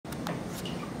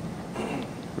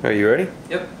Are you ready?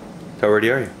 Yep. How ready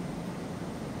are you?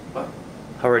 What?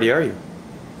 How ready are you?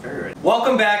 Very ready.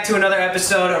 Welcome back to another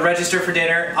episode of Register for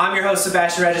Dinner. I'm your host,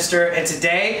 Sebastian Register, and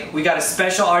today we got a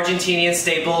special Argentinian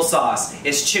staple sauce.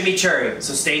 It's chimichurri,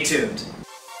 so stay tuned.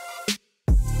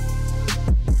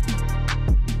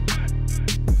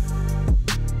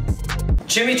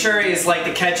 Chimichurri is like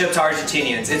the ketchup to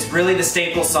Argentinians. It's really the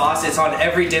staple sauce. It's on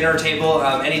every dinner table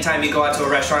anytime you go out to a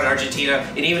restaurant in Argentina,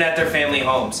 and even at their family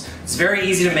homes. It's very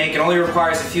easy to make. It only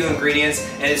requires a few ingredients,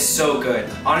 and it's so good.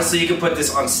 Honestly, you can put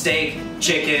this on steak,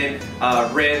 chicken,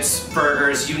 ribs,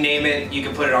 burgers, you name it, you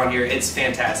can put it on here. It's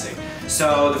fantastic.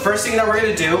 So the first thing that we're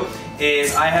going to do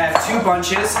is I have 2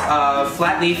 bunches of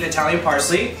flat leaf Italian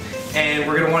parsley, and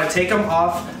we're going to want to take them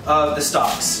off of the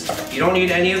stalks. You don't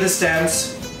need any of the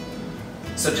stems,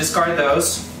 so discard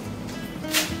those.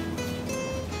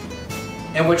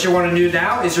 And what you want to do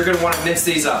now is you're going to want to mince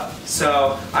these up.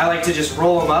 So I like to just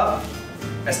roll them up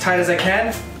as tight as I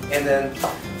can and then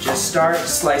just start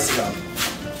slicing them.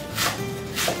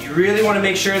 You really want to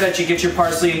make sure that you get your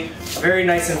parsley very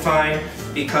nice and fine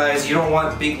because you don't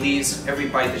want big leaves every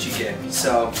bite that you get.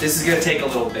 So this is going to take a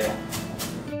little bit.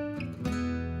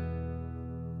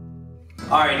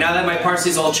 Alright, now that my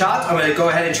parsley is all chopped, I'm going to go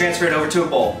ahead and transfer it over to a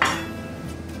bowl.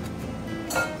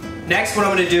 Next, what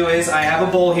I'm going to do is I have a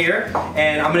bowl here,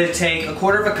 and I'm going to take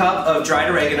 1/4 cup of dried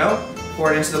oregano,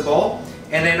 pour it into the bowl,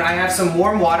 and then I have some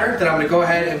warm water that I'm going to go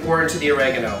ahead and pour into the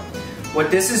oregano. What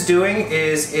this is doing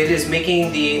is it is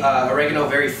making the oregano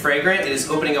very fragrant. It is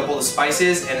opening up all the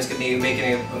spices, and it's going to be making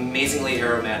it amazingly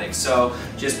aromatic. So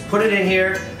just put it in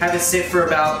here, have it sit for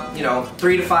about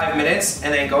 3 to 5 minutes,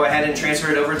 and then go ahead and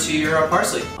transfer it over to your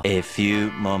parsley. A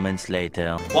few moments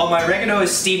later. While my oregano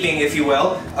is steeping, if you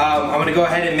will, I'm going to go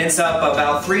ahead and mince up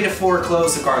about 3 to 4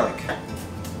 cloves of garlic.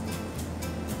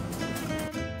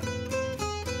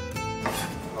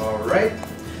 Alright,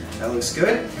 that looks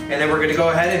good. And then we're going to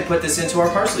go ahead and put this into our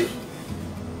parsley.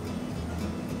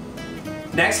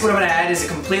 Next, what I'm going to add is a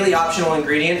completely optional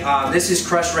ingredient. This is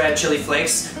crushed red chili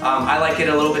flakes. I like it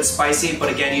a little bit spicy, but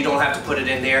again, you don't have to put it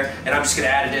in there. And I'm just going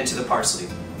to add it into the parsley.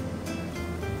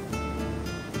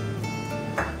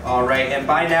 Alright, and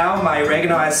by now my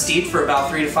oregano has steeped for about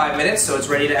 3 to 5 minutes, so it's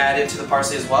ready to add into the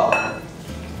parsley as well.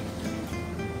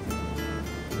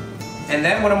 And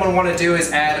then what I'm going to want to do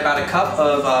is add about 1 cup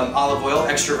of olive oil.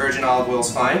 Extra virgin olive oil is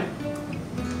fine.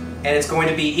 And it's going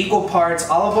to be equal parts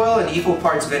olive oil and equal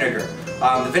parts vinegar.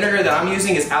 The vinegar that I'm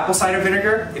using is apple cider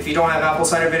vinegar. If you don't have apple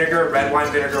cider vinegar, red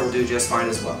wine vinegar will do just fine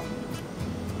as well.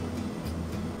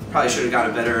 Probably should have got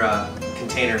a better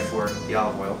container for the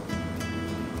olive oil.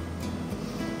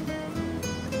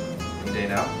 Any day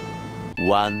now.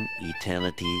 1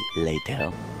 eternity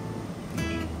later.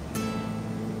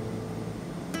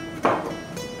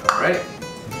 Alright.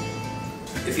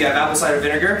 If you have apple cider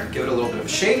vinegar, give it a little bit of a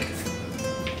shake.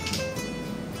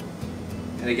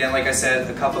 And again, like I said,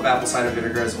 1 cup of apple cider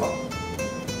vinegar as well.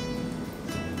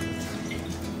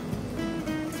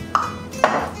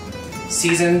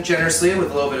 Season generously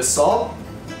with a little bit of salt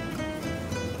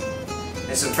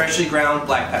and some freshly ground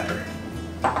black pepper.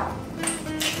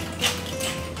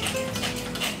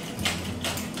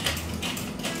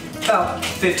 About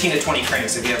 15 to 20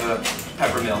 cranks if you have a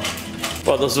pepper mill.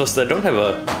 Well, those of us that don't have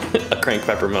a crank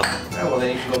pepper mill. Right, well,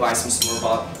 then you can go buy some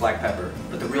store-bought black pepper,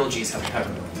 but the real G's have a pepper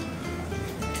mill.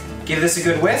 Give this a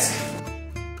good whisk.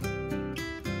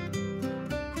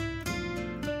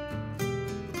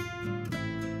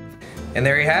 And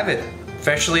there you have it,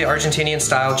 freshly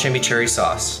Argentinian-style chimichurri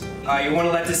sauce. You want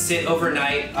to let this sit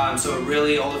overnight so it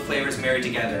really all the flavors marry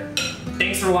together.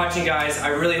 Thanks for watching, guys. I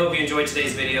really hope you enjoyed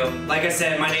today's video. Like I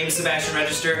said, my name is Sebastian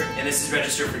Register, and this is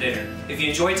Register for Dinner. If you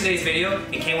enjoyed today's video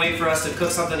and can't wait for us to cook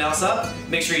something else up,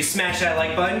 make sure you smash that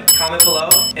like button, comment below,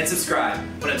 and subscribe.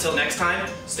 But until next time,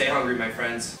 stay hungry, my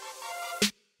friends.